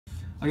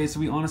Okay,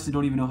 so we honestly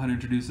don't even know how to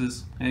introduce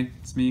this. Hey,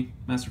 it's me,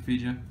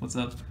 Masterfeja. What's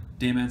up?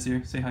 Dayman's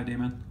here. Say hi,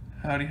 Dayman.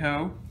 Howdy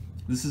ho.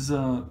 This is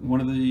one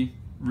of the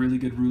really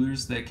good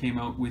rulers that came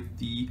out with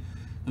the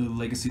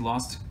Legacy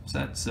Lost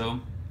set. So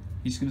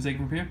he's just gonna take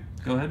it from here.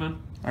 Go ahead, man.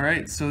 All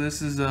right, so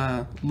this is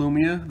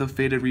Lumia, the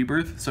Faded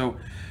Rebirth. So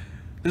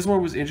this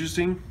one was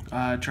interesting,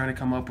 trying to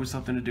come up with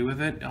something to do with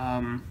it.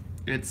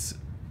 It's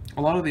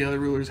a lot of the other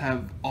rulers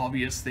have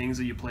obvious things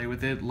that you play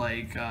with it,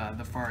 like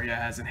the Faria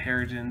has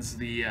Inheritance,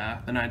 the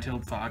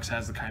Nine-Tailed Fox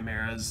has the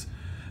Chimeras,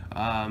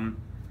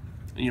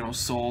 you know,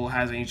 Soul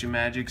has Ancient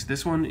Magics.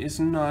 This one is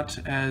not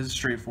as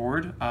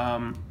straightforward.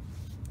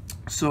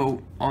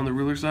 So on the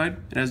ruler side,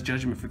 it has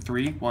Judgment for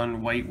 3,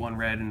 1 white, 1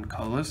 red, and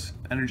colorless.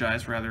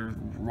 Energize for either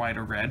white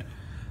or red.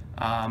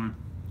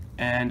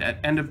 And at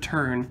end of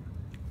turn,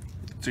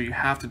 so you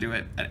have to do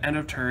it, at end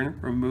of turn,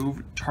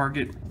 remove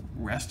target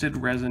rested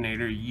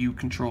resonator you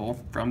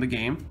control from the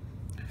game,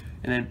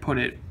 and then put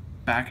it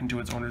back into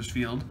its owner's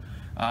field.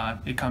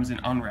 It comes in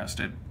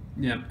unrested.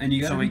 Yeah, and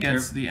you gotta so be it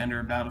gets careful. the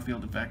ender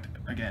battlefield effect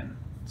again.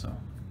 So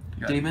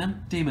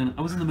Dayman,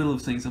 I was in the middle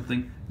of saying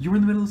something. You were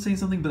in the middle of saying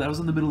something, but I was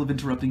in the middle of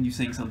interrupting you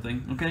saying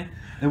something, okay?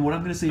 And what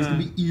I'm gonna say is gonna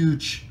be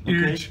huge, okay?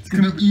 Huge. It's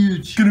gonna be huge.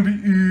 It's gonna be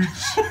huge.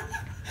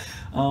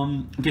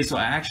 Okay, so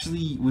I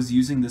actually was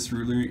using this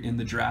ruler in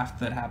the draft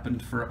that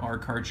happened for our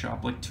card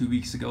shop like 2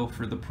 weeks ago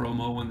for the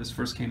promo when this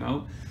first came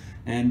out,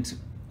 and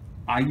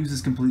I use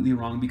this completely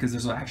wrong because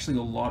there's actually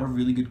a lot of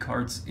really good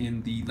cards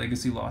in the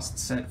Legacy Lost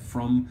set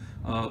from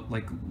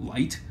like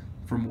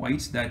from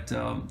white that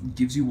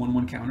gives you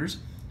 1/1 counters,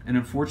 and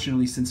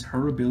unfortunately, since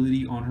her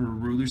ability on her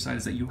ruler side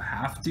is that you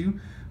have to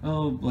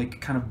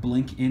like kind of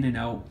blink in and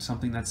out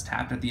something that's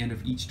tapped at the end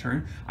of each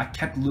turn, I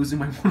kept losing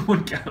my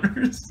 1/1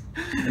 counters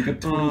like a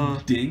total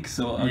dink.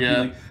 So I'd be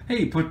like,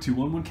 hey, put 2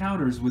 1/1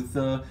 counters with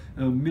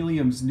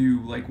Milliam's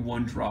new like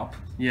 1-drop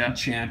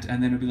enchant,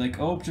 and then it'd be like,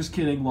 oh, just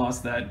kidding,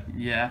 lost that.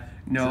 Yeah,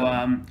 no, So,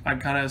 I'm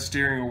kind of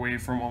steering away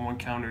from 1/1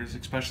 counters,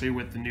 especially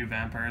with the new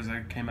vampires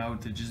that came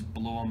out to just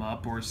blow them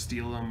up or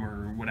steal them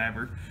or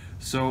whatever.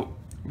 So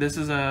this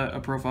is a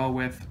profile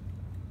with,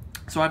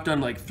 so I've done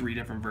like 3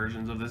 different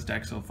versions of this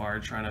deck so far,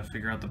 trying to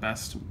figure out the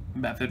best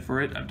method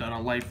for it. I've done a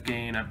life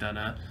gain, I've done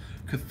a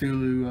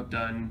Cthulhu, I've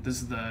done,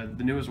 this is the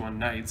newest one,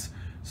 Knights.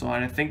 So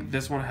I think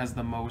this one has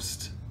the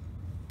most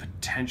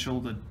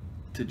potential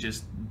to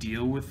just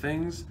deal with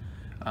things.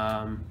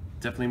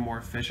 Definitely more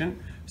efficient.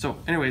 So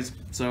anyways,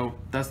 so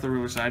that's the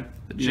ruler side.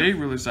 The J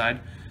ruler side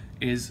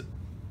is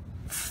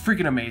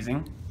freaking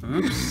amazing.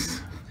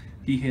 Oops.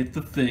 He hit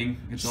the thing.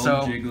 It's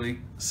all jiggly.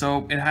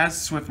 So it has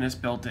swiftness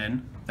built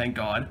in, thank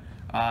God.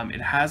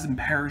 It has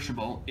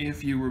imperishable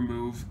if you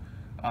remove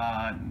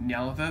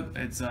Nyarlathotep.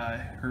 It's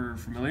her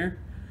familiar.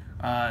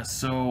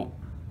 Nyarlathotep,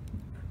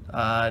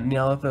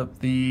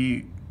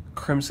 the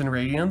Crimson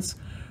Radiance.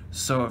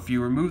 So if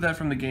you remove that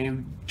from the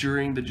game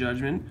during the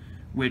judgment,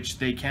 which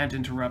they can't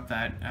interrupt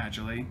that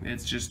actually,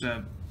 it's just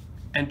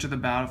enter the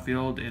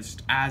battlefield. It's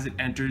as it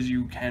enters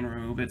you can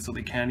remove it, so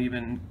they can't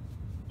even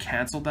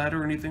cancel that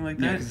or anything like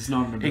that. Yeah, 'cause it's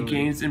not an ability. It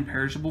gains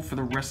imperishable for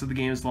the rest of the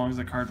game as long as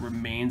the card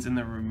remains in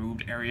the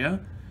removed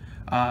area.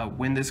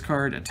 When this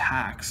card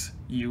attacks,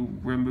 you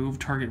remove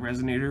target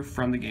resonator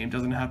from the game.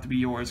 Doesn't have to be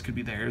yours, could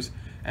be theirs,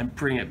 and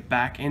bring it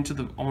back into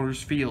the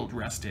owner's field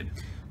rested.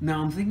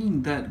 Now I'm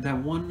thinking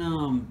that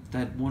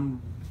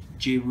one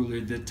J ruler,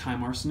 the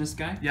Time Arsonist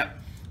guy. Yep.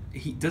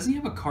 Does he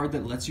have a card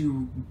that lets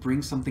you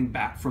bring something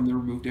back from the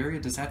removed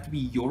area? Does it have to be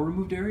your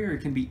removed area, or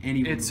it can be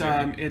any removed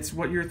area? It's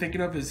what you're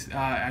thinking of is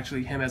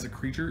actually him as a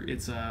creature.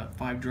 It's a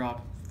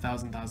 5-drop,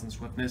 1,000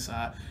 swiftness.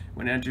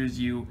 When it enters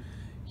you,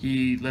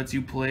 he lets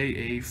you play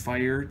a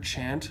fire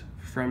chant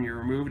from your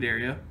removed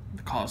area.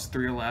 It costs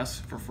 3 or less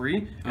for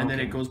free, and then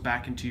it goes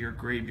back into your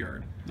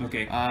graveyard.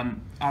 Okay.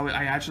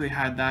 I actually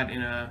had that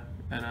in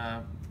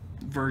a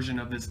version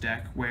of this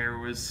deck where it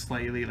was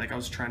slightly like I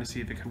was trying to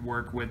see if it could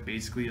work with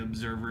basically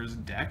Observer's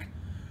deck,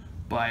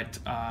 but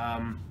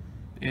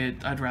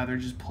I'd rather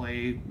just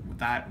play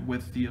that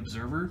with the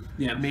Observer.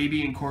 Yeah.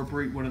 Maybe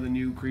incorporate one of the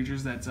new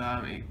creatures that's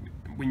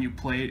when you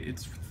play it,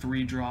 it's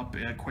 3-drop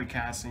quick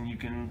cast, and you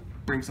can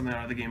bring something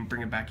out of the game and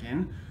bring it back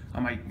in.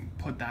 I might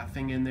put that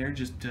thing in there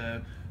just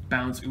to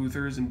bounce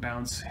Uthers and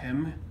bounce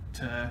him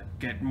to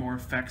get more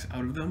effects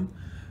out of them.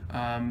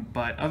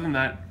 But other than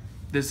that,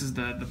 this is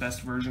the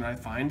best version I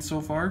find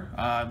so far.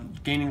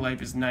 Gaining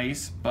life is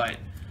nice, but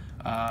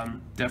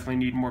definitely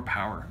need more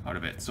power out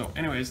of it. So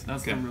anyways,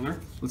 that's the ruler.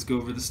 Let's go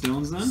over the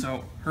stones then.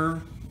 So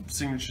her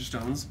signature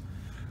stones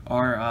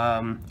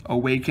are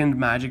Awakened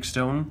Magic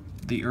Stone,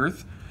 the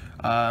Earth.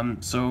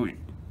 So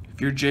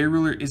if your J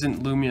ruler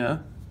isn't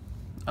Lumia,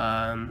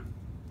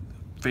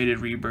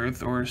 Faded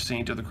Rebirth, or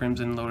Saint of the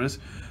Crimson Lotus,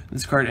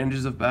 this card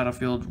enters the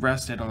battlefield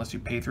rested unless you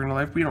pay 3 in a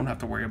life. We don't have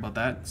to worry about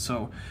that.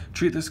 So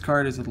treat this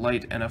card as a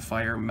light and a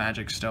fire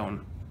magic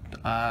stone.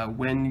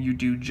 When you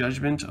do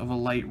Judgment of a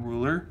light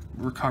ruler,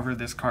 recover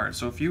this card.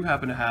 So if you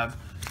happen to have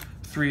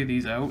 3 of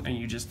these out and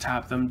you just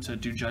tap them to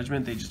do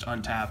Judgment, they just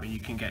untap and you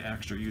can get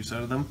extra use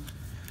out of them,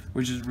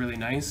 which is really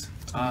nice.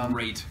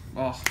 Great.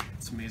 Oh,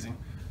 it's amazing.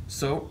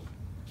 So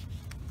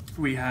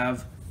We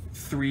have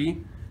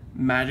 3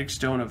 Magic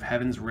Stone of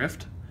Heaven's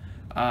Rift.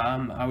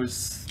 I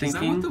was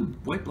thinking... Is that what the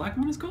white-black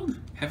one is called?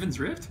 Heaven's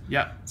Rift?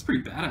 Yeah. It's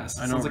pretty badass.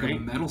 It sounds like a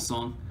metal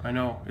song. I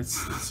know. It's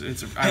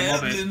I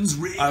love it. Heaven's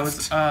Rift! I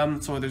was,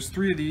 so there's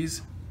 3 of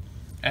these,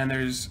 and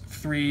there's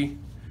 3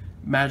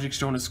 Magic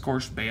Stone of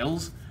Scorched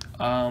Bales.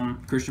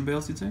 Christian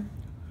Bales, you'd say?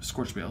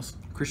 Scorched Bales.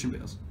 Christian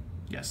Bales.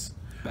 Yes.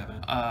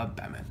 Batman.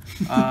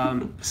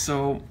 Batman.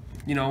 So,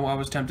 you know, I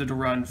was tempted to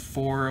run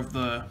 4 of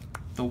the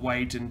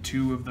white and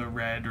 2 of the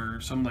red or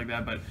something like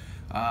that, but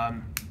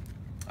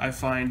I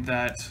find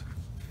that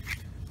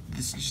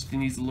this just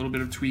needs a little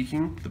bit of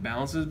tweaking, the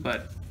balances,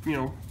 but, you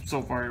know,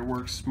 so far it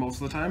works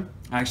most of the time.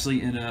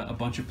 Actually, in a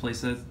bunch of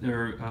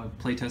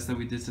playtests that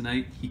we did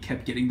tonight, he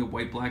kept getting the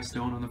white-black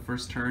stone on the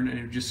first turn, and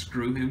it would just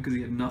screw him because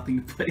he had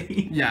nothing to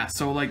play. Yeah,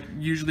 so, like,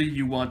 usually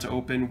you want to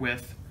open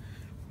with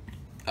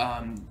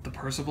the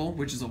Perceval,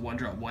 which is a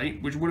 1-drop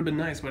white, which would have been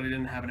nice, but I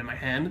didn't have it in my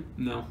hand.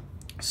 No.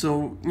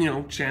 So, you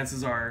know,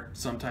 chances are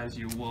sometimes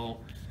you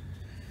will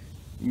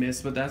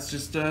miss, but that's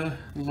just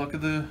luck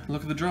of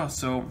the draw.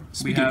 So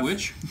we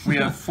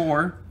have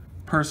 4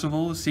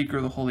 Perceval, the Seeker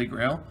of the Holy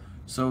Grail.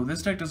 So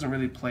this deck doesn't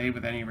really play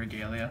with any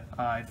regalia.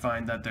 I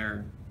find that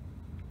they're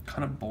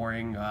kind of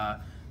boring.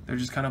 They're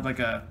just kind of like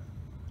a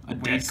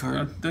dead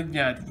card.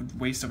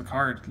 Waste of a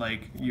card.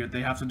 Like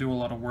they have to do a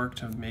lot of work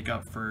to make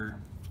up for,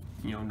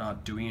 you know,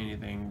 not doing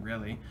anything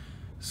really.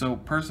 So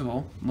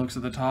Perceval looks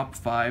at the top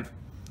 5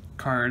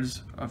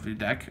 cards of your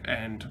deck,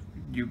 and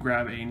you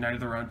grab a Knight of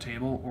the Round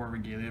Table or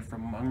regalia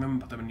from among them,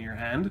 put them in your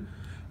hand.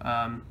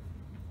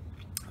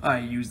 I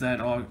use that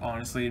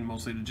honestly and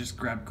mostly to just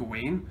grab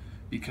Gawain,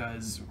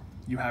 because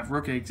you have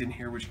Ruhk Eggs in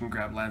here which can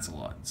grab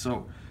Lancelot.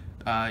 So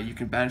you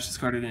can banish this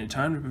card at any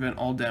time to prevent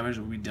all damage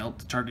that will be dealt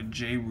to target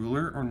J,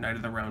 Ruler, or Knight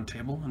of the Round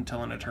Table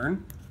until end of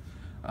turn.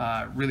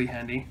 Really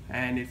handy,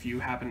 and if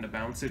you happen to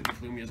bounce it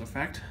with Lumia's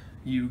effect,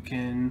 you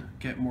can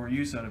get more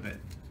use out of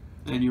it.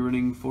 And you're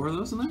running 4 of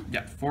those in there?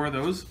 Yeah, 4 of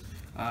those.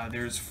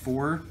 There's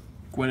 4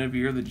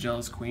 Guinevere, the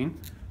Jealous Queen.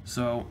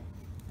 So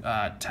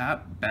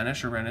tap,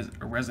 banish a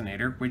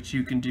Resonator, which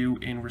you can do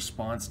in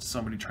response to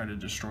somebody trying to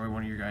destroy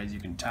one of your guys. You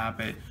can tap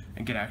it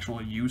and get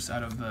actual use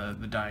out of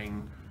the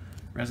dying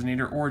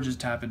Resonator, or just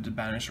tap it to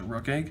banish a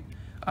Ruhk Egg.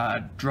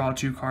 Draw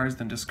 2 cards,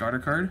 then discard a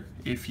card.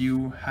 If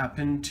you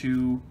happen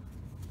to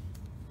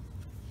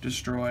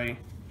destroy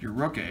your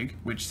Ruhk Egg,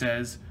 which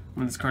says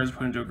when this card is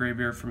put into a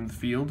graveyard from the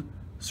field,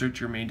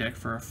 search your main deck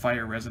for a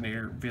Fire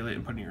Resonator, reveal it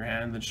and put it in your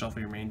hand, then shuffle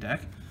your main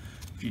deck.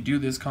 If you do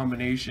this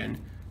combination,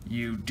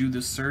 you do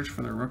the search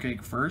for the Ruhk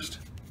Egg first,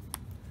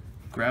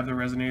 grab the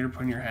Resonator,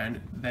 put in your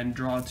hand, then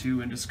draw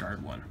 2 and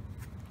discard 1.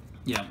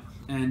 Yeah,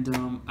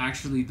 and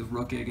actually the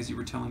Ruhk Egg, as you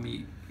were telling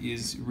me,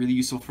 is really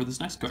useful for this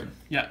next card.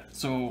 Yeah,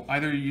 so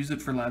either you use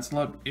it for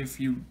Lancelot if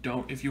you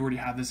already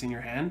have this in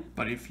your hand,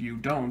 but if you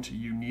don't,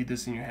 you need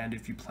this in your hand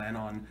if you plan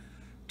on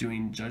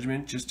doing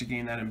Judgment just to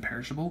gain that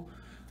imperishable.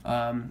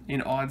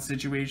 In odd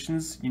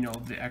situations, you know,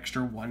 the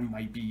extra 1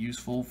 might be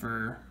useful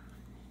for,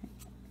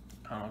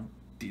 I don't know,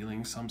 dealing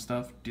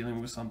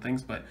with some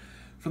things, but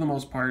for the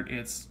most part,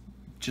 it's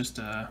just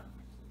a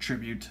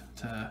tribute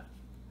to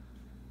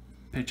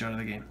pitch out of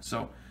the game.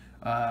 So,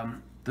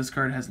 this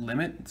card has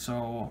limit,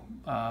 so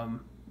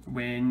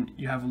when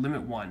you have a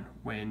limit 1,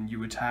 when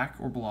you attack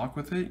or block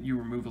with it, you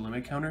remove a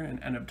limit counter,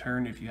 and end of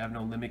turn, if you have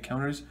no limit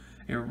counters,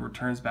 it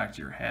returns back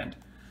to your hand.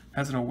 It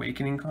has an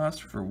awakening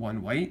cost for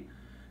 1 white,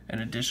 an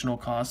additional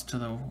cost to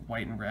the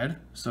white and red.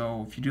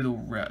 So if you do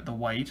the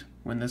white,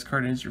 when this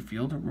card enters your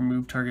field,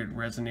 remove target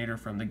Resonator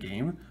from the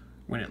game.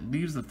 When it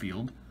leaves the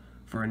field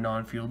for a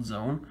non-field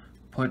zone,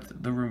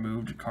 put the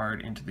removed card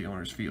into the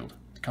owner's field.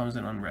 It comes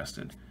in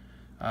unrested.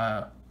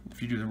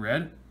 If you do the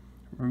red,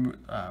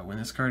 when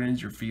this card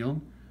enters your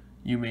field,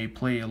 you may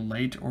play a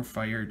light or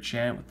fire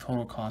chant with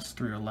total cost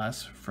 3 or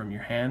less from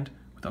your hand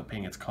without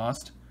paying its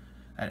cost.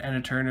 At end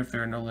of turn, if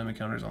there are no limit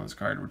counters on this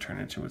card, return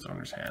it to its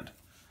owner's hand.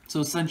 So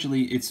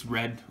essentially, it's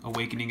red.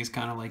 Awakening is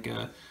kind of like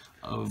a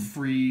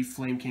free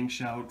Flame King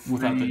Shout, free,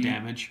 without the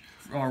damage.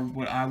 Or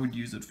what I would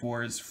use it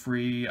for is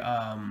free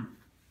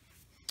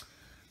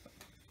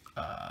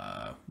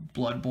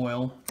Blood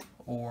Boil,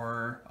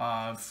 or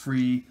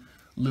free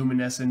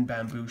Luminescent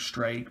Bamboo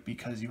Strike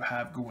because you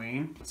have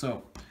Gawain.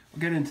 So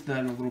we'll get into that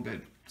in a little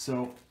bit.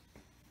 So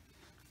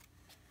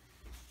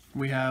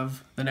we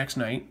have the next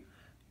knight,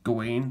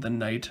 Gawain, the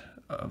Knight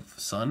of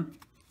Sun.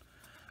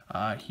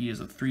 He is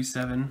a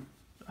 3/7.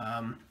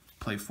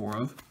 Play 4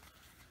 of.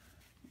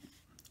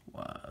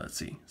 Let's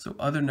see. So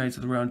other Knights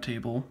of the Round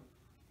Table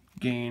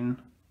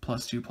gain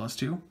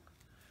 +2/+2.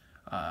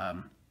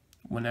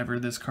 Whenever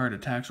this card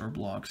attacks or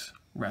blocks,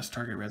 rest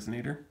target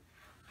Resonator.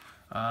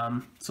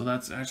 So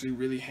that's actually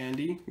really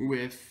handy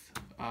with,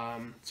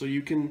 so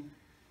you can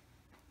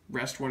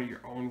rest one of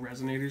your own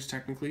Resonators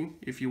technically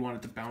if you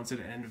wanted to bounce it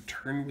at end of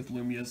turn with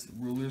Lumia's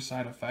Ruler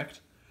side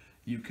effect.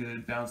 You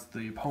could bounce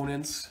the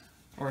opponents,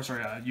 or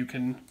sorry, you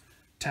can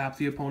tap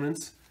the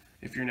opponents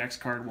if your next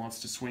card wants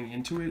to swing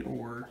into it,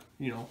 or,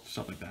 you know,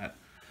 stuff like that.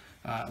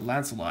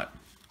 Lancelot.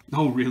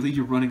 Oh, really?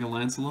 You're running a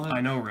Lancelot?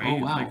 I know, right? Oh,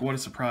 wow. Like, what a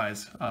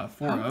surprise. How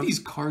have these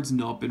cards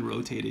not been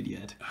rotated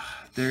yet?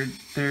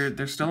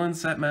 They're still in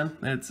set, man.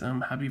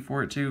 I'm happy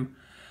for it too.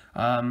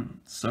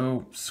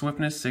 So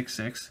swiftness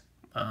 6/6.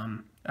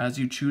 As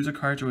you choose a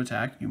card to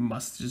attack, you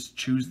must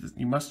choose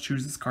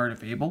this card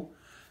if able.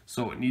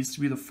 So it needs to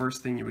be the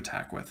first thing you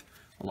attack with.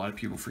 A lot of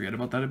people forget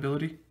about that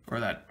ability or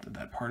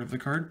that part of the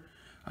card.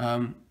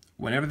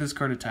 Whenever this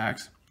card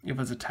attacks, if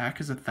its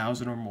attack is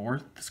 1,000 or more,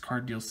 this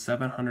card deals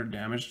 700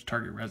 damage to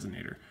target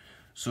Resonator.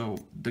 So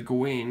the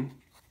Gawain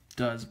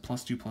does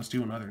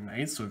 +2/+2 on other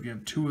knights. So if you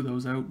have 2 of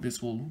those out,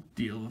 this will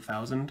deal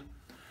 1,000.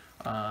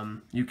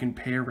 You can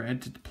pay a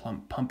red to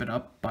pump it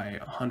up by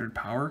 100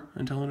 power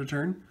until end of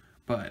turn,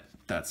 but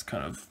that's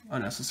kind of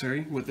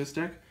unnecessary with this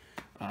deck.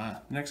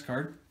 Next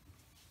card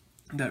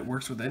that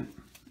works with it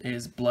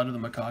is Blood of the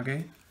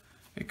Mikage.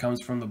 It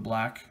comes from the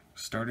black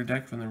starter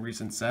deck from the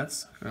recent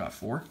sets. I got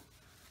 4.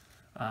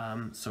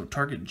 So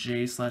target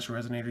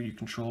J/Resonator you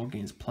control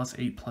gains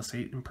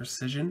 +8/+8 in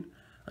precision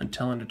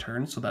until end of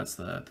turn. So that's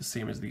the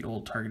same as the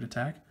old target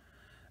attack.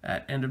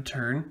 At end of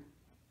turn,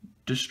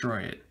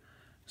 destroy it.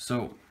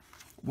 So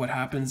what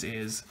happens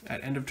is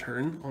at end of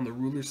turn on the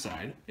ruler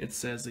side, it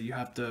says that you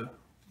have to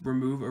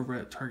remove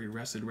a target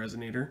rested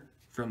Resonator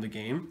from the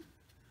game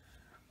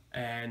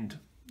and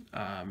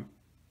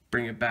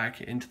bring it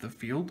back into the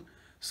field.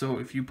 So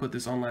if you put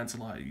this on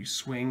Lancelot, you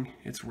swing,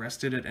 it's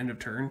rested at end of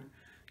turn.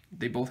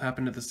 They both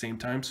happen at the same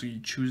time, so you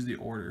choose the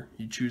order.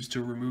 You choose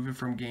to remove it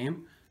from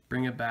game,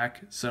 bring it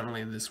back,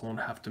 suddenly this won't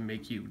have to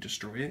make you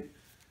destroy it.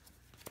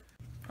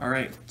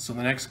 Alright, so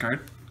the next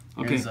card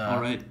is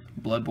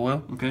Blood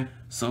Boil. Okay.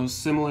 So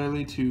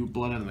similarly to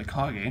Blood of the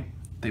Mikage,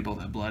 they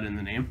both have blood in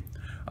the name.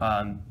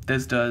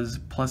 This does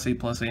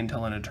 +8/+8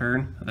 until end of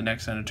turn. The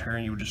next end of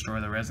turn you would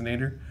destroy the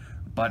Resonator,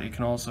 but it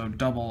can also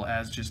double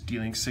as just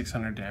dealing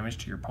 600 damage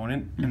to your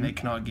opponent, and they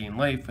cannot gain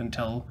life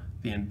until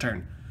the end of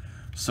turn.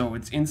 So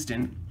it's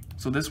instant.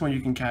 So this one you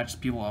can catch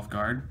people off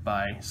guard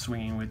by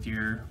swinging with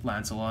your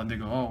Lancelot. They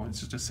go, oh, it's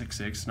just a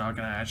 6/6, not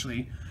going to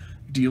actually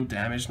deal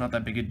damage, not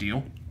that big a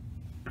deal.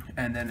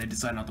 And then they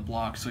decide not to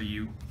block, so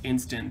you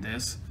instant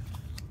this,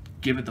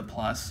 give it the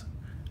plus.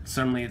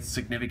 Suddenly it's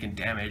significant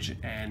damage,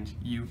 and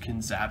you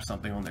can zap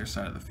something on their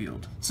side of the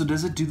field. So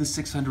does it do the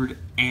 600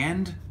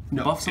 and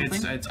buff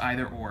something? It's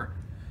either or.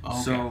 Oh,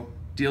 okay. So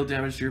deal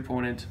damage to your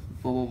opponent,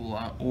 blah blah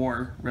blah,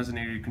 or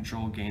Resonator you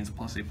control gains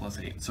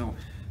 +8/+8. So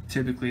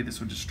typically this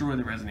would destroy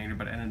the Resonator,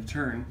 but at end of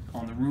turn,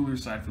 on the ruler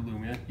side for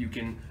Lumia, you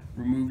can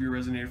remove your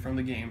Resonator from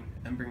the game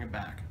and bring it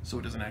back, so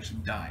it doesn't actually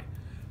die.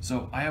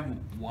 So I have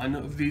 1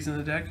 of these in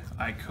the deck.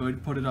 I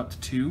could put it up to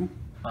 2.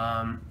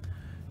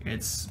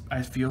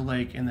 I feel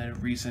like in the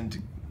recent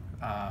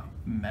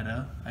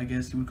meta, I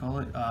guess you would call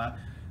it,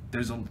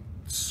 there's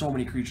so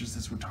many creatures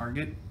this would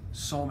target,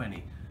 so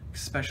many,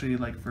 especially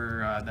like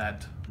for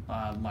that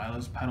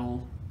Lila's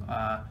Petal,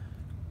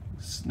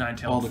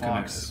 Nine-Tailed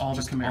Fox, all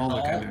the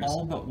Chimeras,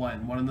 all but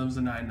one. One of them's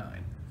a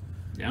 9/9.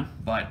 Yeah.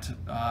 But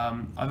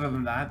other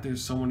than that,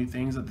 there's so many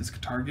things that this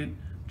could target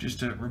just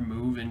to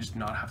remove and just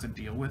not have to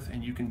deal with,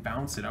 and you can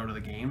bounce it out of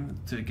the game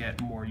to get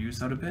more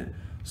use out of it.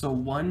 So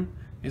 1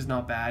 is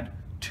not bad.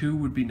 2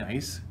 would be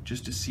nice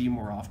just to see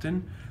more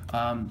often.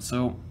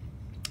 So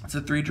it's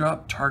a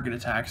 3-drop target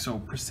attack, so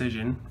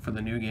precision for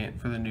the new game,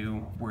 for the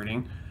new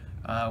wording.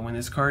 When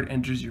this card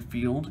enters your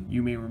field,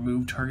 you may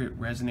remove target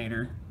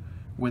Resonator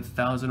with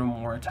 1,000 or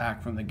more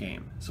attack from the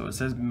game. So it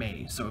says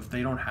may. So if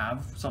they don't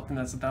have something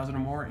that's 1,000 or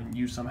more and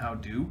you somehow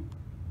do,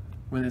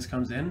 when this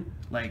comes in,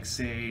 like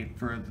say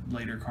for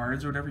later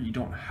cards or whatever, you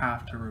don't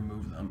have to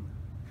remove them.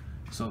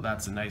 So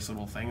that's a nice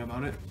little thing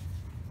about it.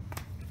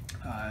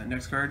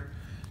 Next card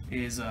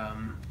is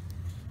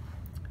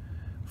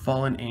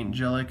Fallen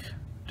Angelic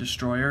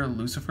Destroyer,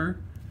 Lucifer.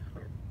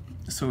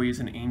 So he's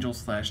an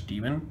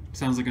angel/demon.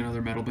 Sounds like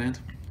another metal band.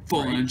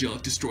 Fallen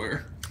Angelic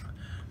Destroyer.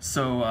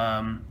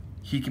 So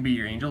he can be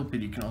your angel, but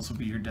he can also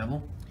be your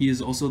devil. He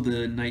is also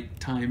the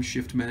nighttime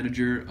shift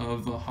manager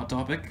of Hot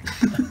Topic.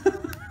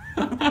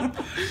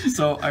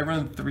 So I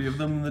run 3 of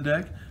them in the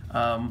deck.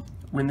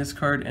 When this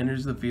card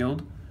enters the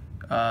field,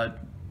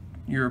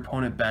 your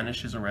opponent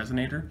banishes a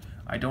Resonator.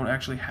 I don't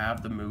actually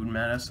have the moon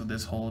mana, so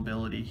this whole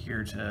ability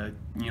here to,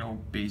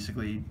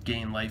 basically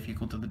gain life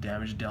equal to the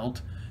damage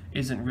dealt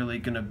isn't really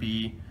going to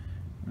be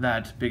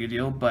that big a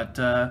deal, but,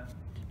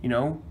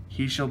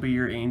 he shall be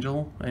your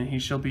angel and he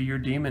shall be your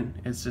demon.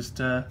 It's just,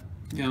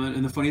 Yeah,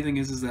 and the funny thing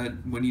is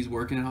that when he's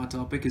working at Hot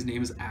Topic, his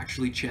name is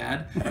actually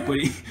Chad, but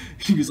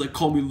he was like,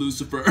 call me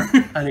Lucifer.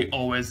 And he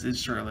always is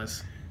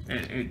shirtless.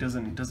 It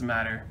doesn't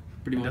matter.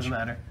 Pretty much. It doesn't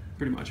matter.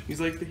 Pretty much.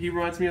 He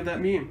reminds me of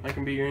that meme. I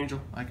can be your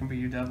angel. I can be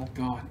your devil.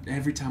 God,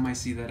 every time I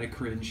see that I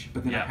cringe,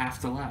 but then I have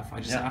to laugh. I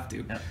just have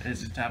to. Yeah, I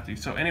just have to.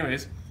 So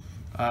anyways,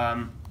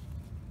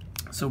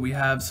 so we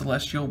have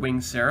Celestial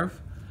Winged Seraph.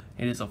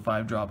 It is a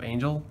 5-drop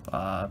angel.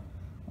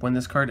 When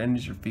this card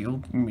enters your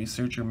field, you may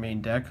search your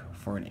main deck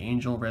for an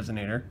angel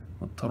Resonator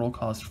with total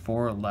cost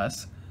 4 or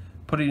less.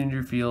 Put it into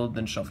your field,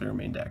 then shuffle your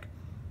main deck.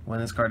 When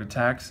this card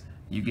attacks,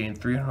 you gain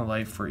 300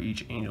 life for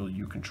each angel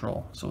you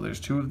control. So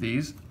there's 2 of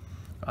these.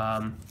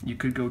 You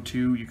could go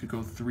 2, you could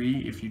go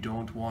 3 if you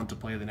don't want to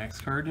play the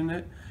next card in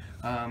it.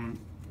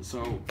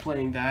 So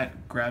playing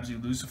that grabs you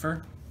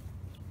Lucifer,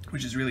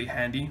 which is really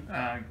handy.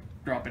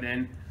 Drop it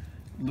in,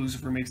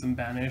 Lucifer makes them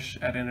banish.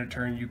 At end of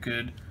turn you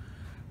could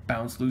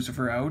bounce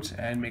Lucifer out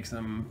and makes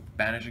them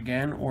banish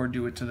again, or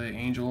do it to the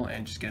angel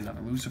and just get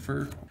another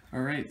Lucifer.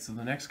 Alright, so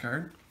the next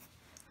card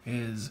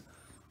is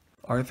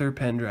Arthur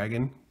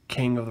Pendragon,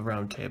 King of the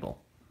Round Table.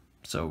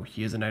 So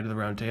he is a Knight of the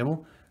Round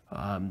Table.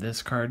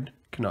 This card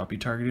cannot be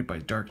targeted by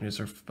darkness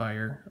or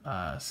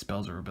fire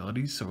spells or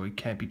abilities, so it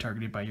can't be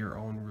targeted by your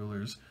own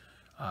rulers.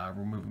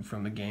 Remove them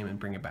from the game and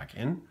bring it back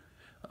in.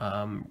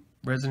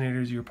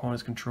 Resonators your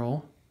opponent's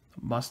control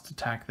must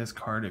attack this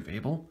card if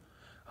able.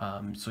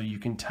 So you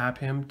can tap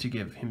him to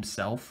give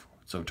himself,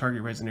 so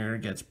target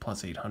Resonator gets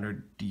plus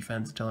 800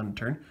 defense until end of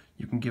turn.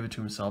 You can give it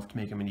to himself to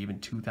make him an even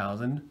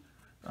 2000.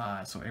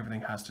 So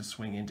everything has to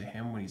swing into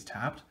him when he's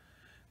tapped,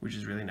 which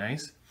is really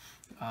nice.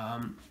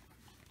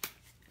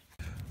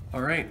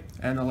 Alright,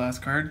 and the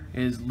last card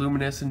is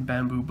Luminescent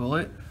Bamboo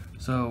Bullet.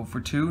 So for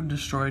 2,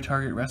 destroy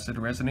target rested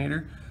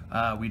Resonator.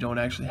 We don't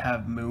actually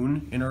have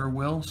Moon in our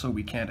will, so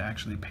we can't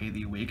actually pay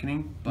the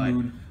Awakening, but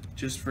Moon.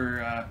 Just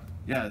for,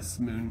 yeah, it's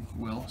Moon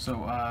will.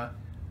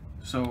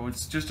 So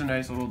it's just a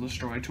nice little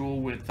destroy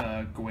tool with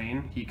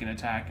Gawain. He can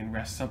attack and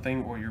rest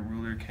something, or your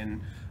ruler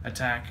can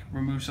attack,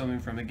 remove something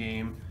from the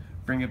game,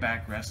 bring it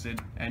back rested,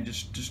 and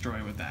just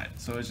destroy with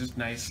that. So it's just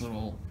nice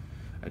little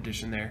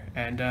addition there.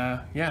 And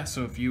yeah,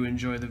 so if you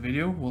enjoy the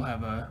video, we'll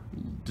have a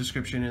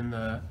description in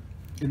the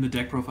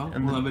deck profile.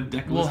 We'll have a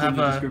deck list we'll have in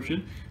the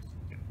a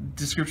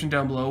description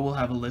down below. We'll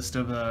have a list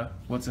of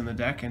what's in the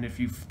deck, and if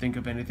you think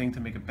of anything to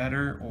make it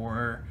better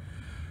or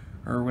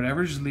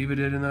whatever, just leave it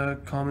in the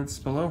comments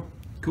below.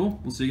 Cool.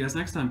 We'll see you guys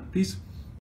next time. Peace.